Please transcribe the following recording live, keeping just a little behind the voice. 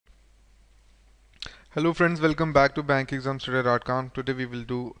Hello friends, welcome back to bankexamstoday.com. Today we will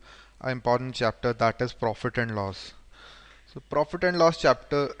do an important chapter, that is profit and loss. So profit and loss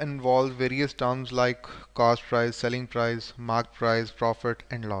chapter involves various terms like cost price, selling price, mark price, profit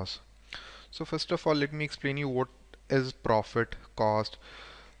and loss. So first of all, let me explain you what is profit, cost,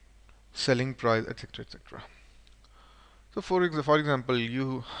 selling price, etc. etc. So for example,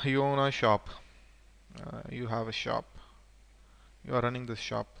 you own a shop, you have a shop, you are running this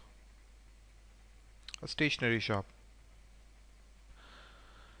shop, a stationery shop,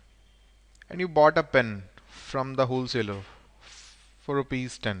 and you bought a pen from the wholesaler for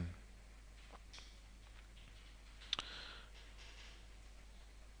rupees 10.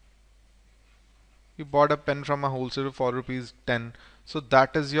 You bought a pen from a wholesaler for rupees 10, so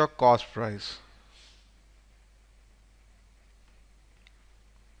that is your cost price.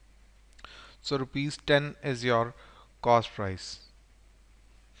 So rupees 10 is your cost price.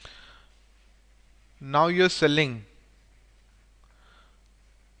 Now you're selling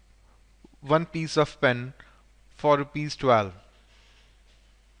one piece of pen for rupees 12.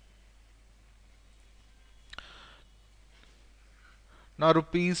 Now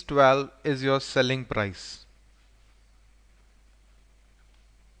rupees 12 is your selling price.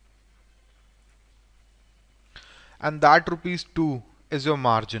 And that rupees 2 is your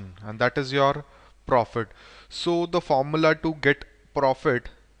margin, and that is your profit. So the formula to get profit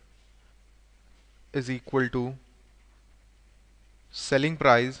is equal to selling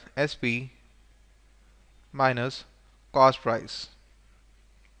price SP minus cost price.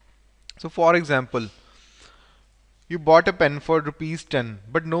 So for example, you bought a pen for rupees 10,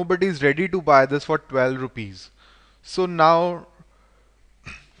 but nobody is ready to buy this for 12 rupees. So now,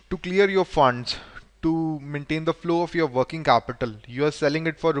 to clear your funds, to maintain the flow of your working capital, you are selling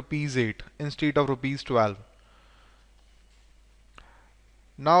it for rupees 8 instead of rupees 12.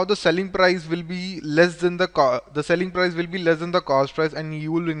 Now the selling price will be less than the selling price will be less than the cost price, and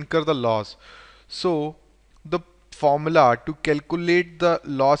you will incur the loss. So the formula to calculate the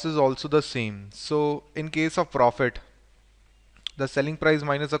loss is also the same. So in case of profit, the selling price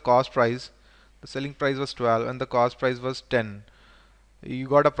minus the cost price, the selling price was 12 and the cost price was 10. You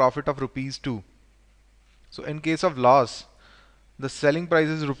got a profit of rupees 2. So in case of loss, the selling price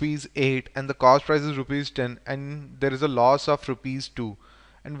is rupees 8 and the cost price is rupees 10, and there is a loss of rupees 2.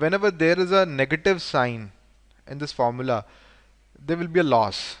 And whenever there is a negative sign in this formula, there will be a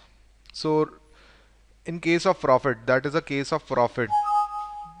loss. So in case of profit, that is a case of profit,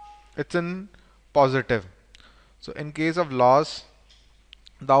 it's in positive. So in case of loss,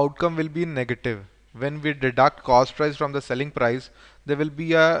 the outcome will be negative. When we deduct cost price from the selling price, there will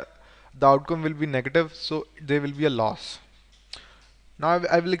be a the outcome will be negative, so there will be a loss. Now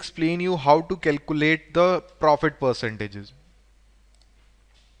I will explain you how to calculate the profit percentages.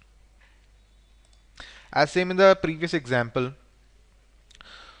 As same in the previous example,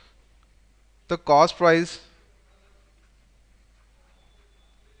 the cost price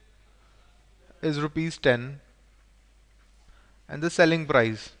is rupees 10 and the selling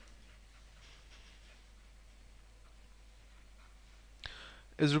price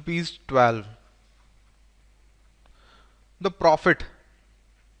is rupees 12. The profit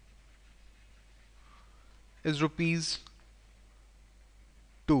is rupees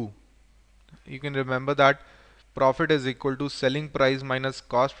 2. You can remember that profit is equal to selling price minus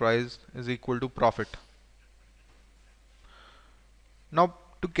cost price is equal to profit. Now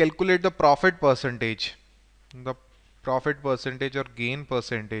to calculate the profit percentage or gain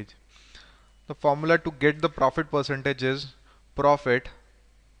percentage, the formula to get the profit percentage is profit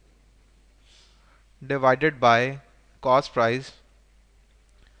divided by cost price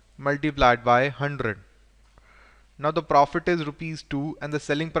multiplied by 100. Now the profit is rupees 2 and the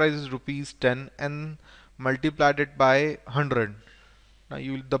selling price is rupees 10 and multiplied it by 100. Now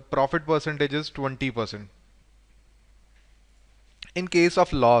the profit percentage is 20%. In case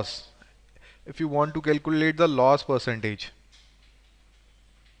of loss, if you want to calculate the loss percentage,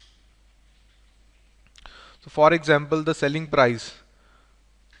 so for example, the selling price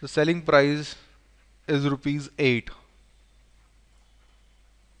is rupees 8.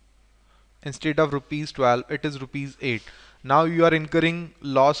 Instead of rupees 12, it is rupees 8. Now you are incurring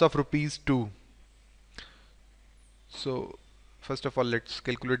loss of rupees 2. So first of all, let's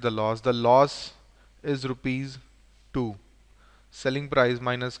calculate the loss. The loss is rupees 2. Selling price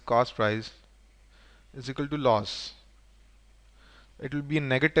minus cost price is equal to loss. It will be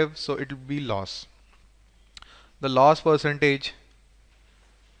negative, so it will be loss. The loss percentage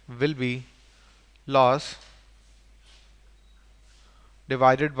will be loss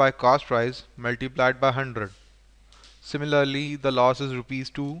divided by cost price multiplied by 100. Similarly, the loss is rupees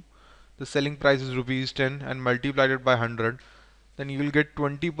 2. the selling price is rupees 10 and multiplied it by 100, then you will get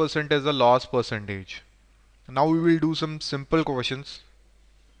 20% as the loss percentage. Now we will do some simple questions.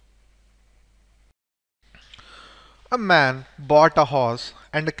 A man bought a horse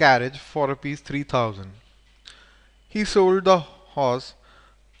and a carriage for rupees 3000. He sold the horse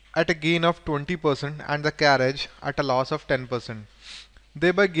at a gain of 20% and the carriage at a loss of 10%,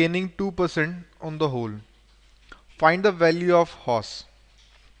 thereby gaining 2% on the whole. Find the value of horse.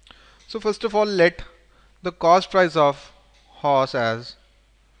 So first of all, let the cost price of horse as,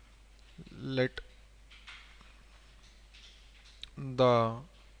 let the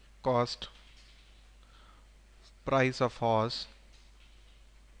cost price of horse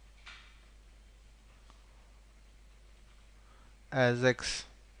as X,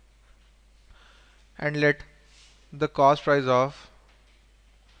 and let the cost price of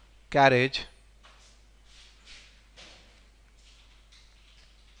carriage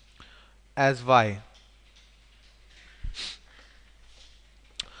as Y.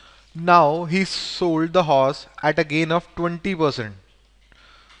 Now he sold the horse at a gain of 20%.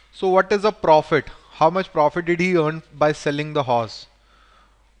 So what is the profit? How much profit did he earn by selling the horse?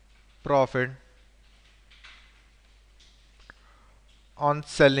 Profit on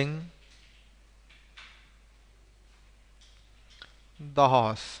selling the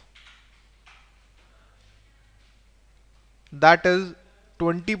horse. That is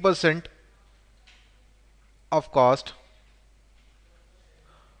 20% of cost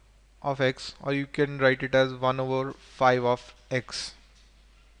of X, or you can write it as 1 over 5 of X.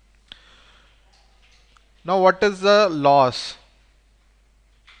 Now what is the loss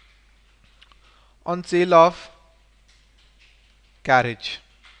on sale of carriage?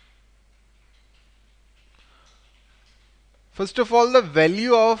 First of all, the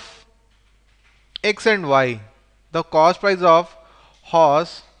value of X and Y, the cost price of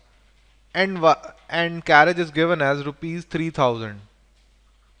horse and carriage is given as rupees 3000.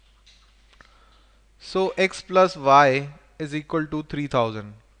 So X plus Y is equal to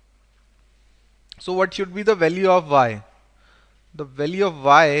 3000. So what should be the value of Y? The value of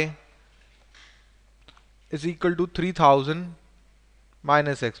Y is equal to 3000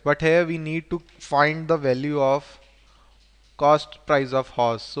 minus X. But here we need to find the value of cost price of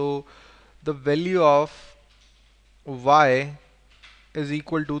horse. So the value of Y is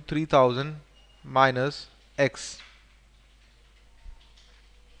equal to 3000 minus X.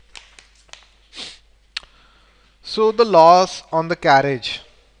 So the loss on the carriage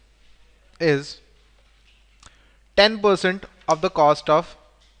is 10% of the cost of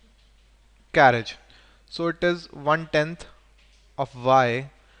carriage. So it is 1/10 of Y,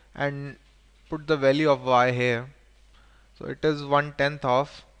 and put the value of Y here. So it is 1/10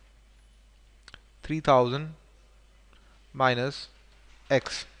 of 3000 minus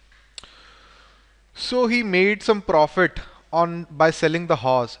X. So he made some profit on by selling the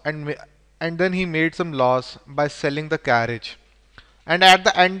horse, and then he made some loss by selling the carriage. And at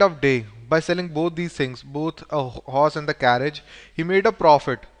the end of day, by selling both these things, both a horse and the carriage, he made a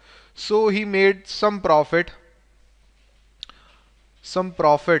profit. So he made some profit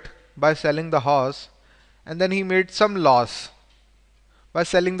by selling the horse, and then he made some loss by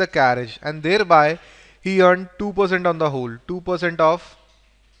selling the carriage, and thereby he earned 2% on the whole, 2% of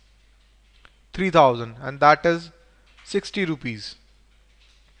 3000, and that is 60 rupees.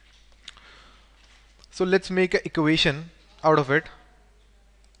 So let's make an equation out of it.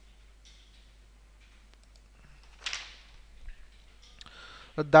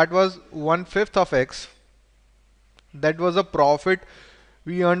 That was 1/5 of X. That was a profit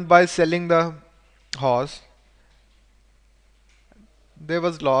we earned by selling the horse. There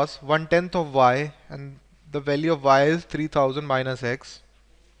was loss 1/10 of Y, and the value of Y is 3000 minus X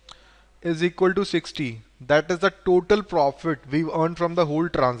is equal to 60. That is the total profit we've earned from the whole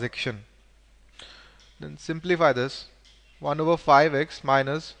transaction. Then simplify this. 1 over 5x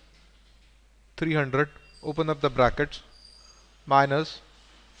minus 300, open up the brackets, minus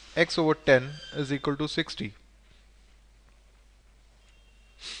x over 10 is equal to 60.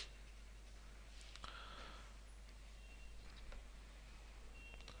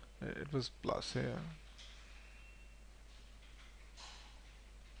 It was plus here.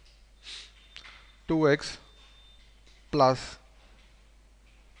 2x plus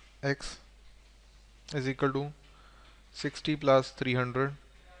x is equal to 60 plus 300.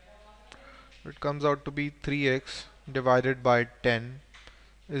 It comes out to be 3x divided by 10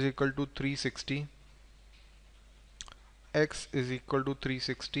 is equal to 360. X is equal to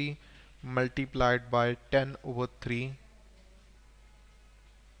 360 multiplied by 10 over 3.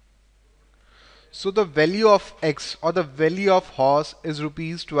 So the value of X or the value of horse is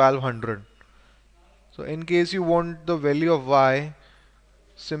rupees 1200. So in case you want the value of Y,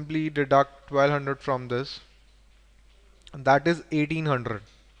 simply deduct 1200 from this, and that is 1800.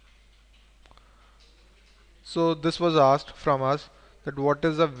 So this was asked from us that what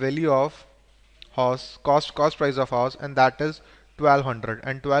is the value of horse, cost price of horse, and that is 1200,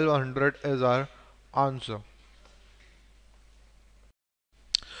 and 1200 is our answer.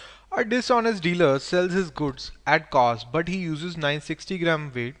 A dishonest dealer sells his goods at cost, but he uses 960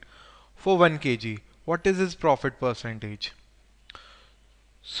 gram weight for 1 kg. What is his profit percentage?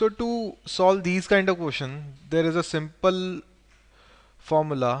 So to solve these kind of question, there is a simple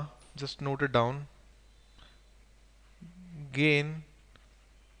formula. Just note it down. Gain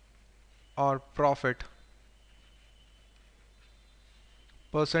or profit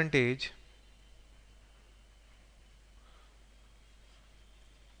percentage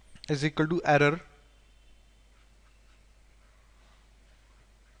is equal to error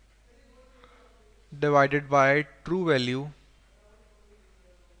divided by true value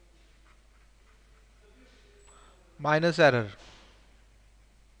minus error.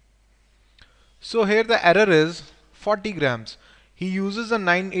 So here the error is 40 grams. He uses a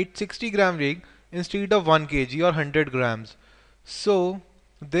 860 gram rig instead of 1 kg or 100 grams. So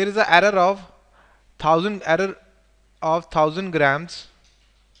there is an error of 1000 grams,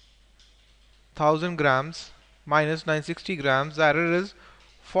 1000 grams minus 960 grams. The error is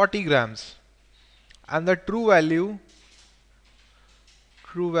 40 grams, and the true value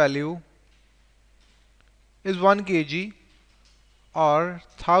is 1 kg or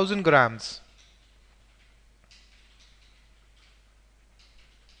 1000 grams.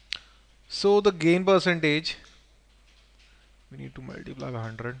 So the gain percentage, we need to multiply by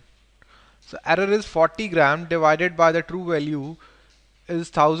 100. So error is 40 gram divided by the true value is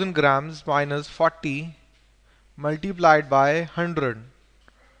 1000 grams minus 40 multiplied by 100.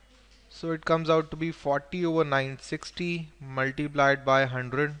 So it comes out to be 40 over 960 multiplied by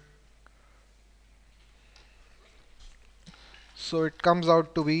 100. So it comes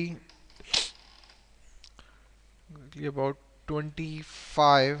out to be about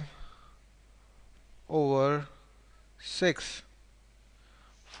 25 over 6.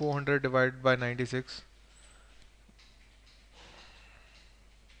 400 divided by 96.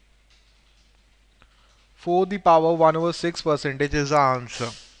 4 the power 1 over 6 percentage is our answer.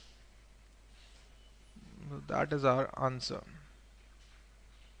 That is our answer.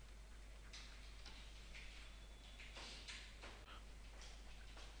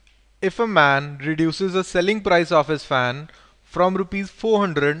 If a man reduces the selling price of his fan from rupees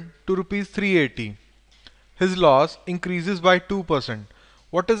 400 to rupees 380, his loss increases by 2%.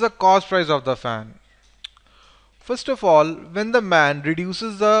 What is the cost price of the fan? First of all, when the man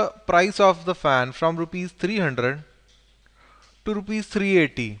reduces the price of the fan from rupees 300 to rupees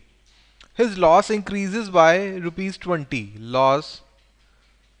 380, his loss increases by rupees 20. Loss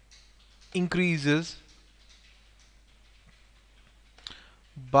increases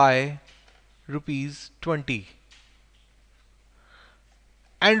by rupees 20.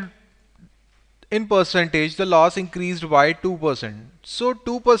 And in percentage, the loss increased by 2%. So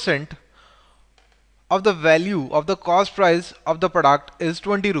 2% of the value of the cost price of the product is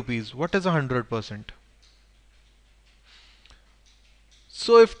 20 rupees. What is 100%?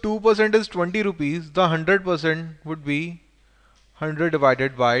 So if 2% is 20 rupees, the 100% would be 100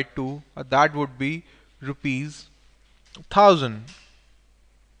 divided by 2. That would be rupees 1000.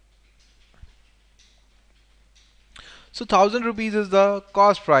 So 1000 rupees is the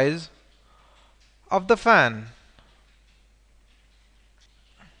cost price of the fan.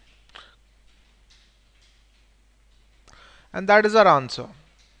 And that is our answer.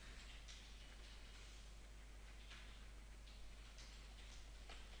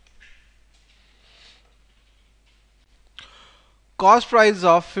 Cost price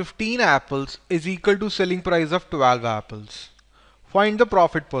of 15 apples is equal to selling price of 12 apples. Find the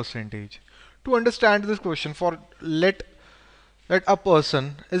profit percentage. To understand this question, for let that a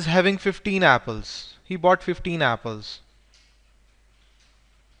person is having 15 apples. He bought 15 apples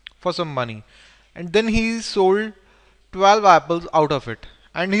for some money, and then he sold 12 apples out of it,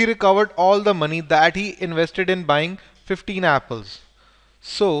 and he recovered all the money that he invested in buying 15 apples.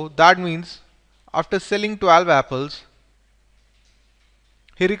 So that means after selling 12 apples,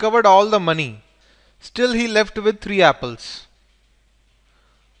 he recovered all the money. Still he left with 3 apples.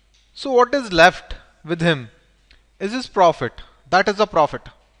 So what is left with him is his profit. That is the profit.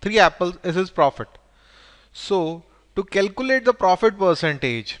 3 apples is his profit. So to calculate the profit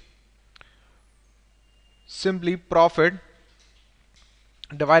percentage, simply profit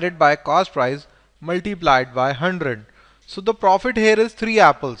divided by cost price multiplied by 100. So the profit here is 3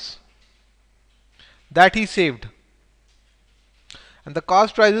 apples that he saved. And the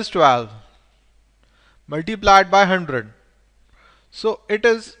cost price is 12 multiplied by 100. So it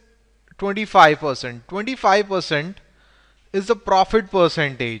is 25%. 25% is the profit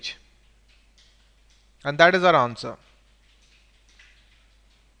percentage. And that is our answer.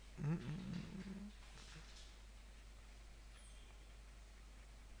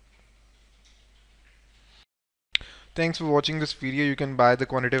 Thanks for watching this video. You can buy the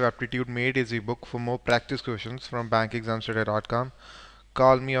Quantitative Aptitude Made Easy book for more practice questions from bankexamstudy.com.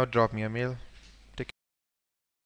 Call me or drop me a mail.